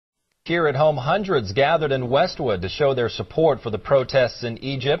here at home, hundreds gathered in Westwood to show their support for the protests in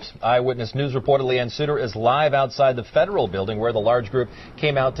Egypt. Eyewitness News reporter Leanne Suter is live outside the federal building where the large group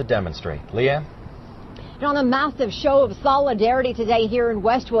came out to demonstrate. Leanne? On a massive show of solidarity today here in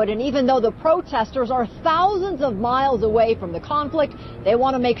Westwood, and even though the protesters are thousands of miles away from the conflict, they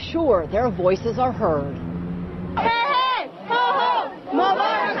want to make sure their voices are heard.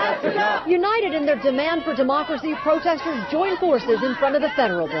 United in their demand for democracy, protesters join forces in front of the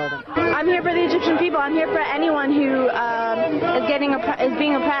federal building. I'm here for the Egyptian people. I'm here for anyone who is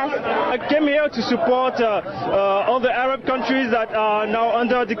being oppressed. I came here to support all the Arab countries that are now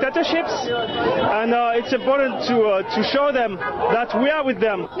under dictatorships, and it's important to show them that we are with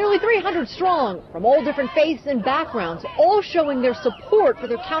them. Nearly 300 strong, from all different faiths and backgrounds, all showing their support for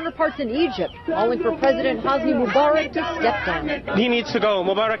their counterparts in Egypt, calling for President Hosni Mubarak to step down. He needs to go.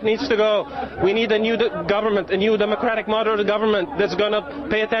 Mubarak needs to go. We need a new government, a new democratic, moderate government that's going to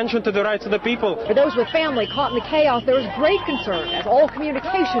pay attention to the rights of the people. For those with family caught in the chaos, there is great concern as all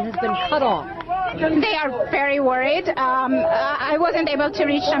communication has been cut off. They are very worried. I wasn't able to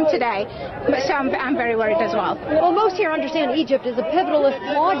reach them today, so I'm very worried as well. Well, most here understand Egypt is a pivotal, if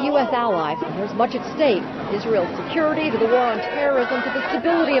flawed, U.S. ally. There's much at stake. Israel's security, to the war on terrorism, to the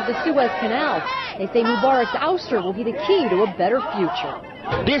stability of the Suez Canal. They say Mubarak's ouster will be the key to a better future.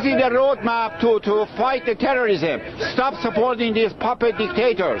 This is the roadmap to fight the terrorism. Stop supporting these puppet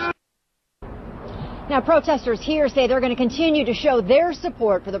dictators. Now, protesters here say they're going to continue to show their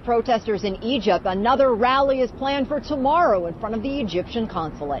support for the protesters in Egypt. Another rally is planned for tomorrow in front of the Egyptian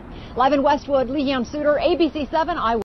consulate. Live in Westwood, Leanne Suter, ABC 7 Eyewitness.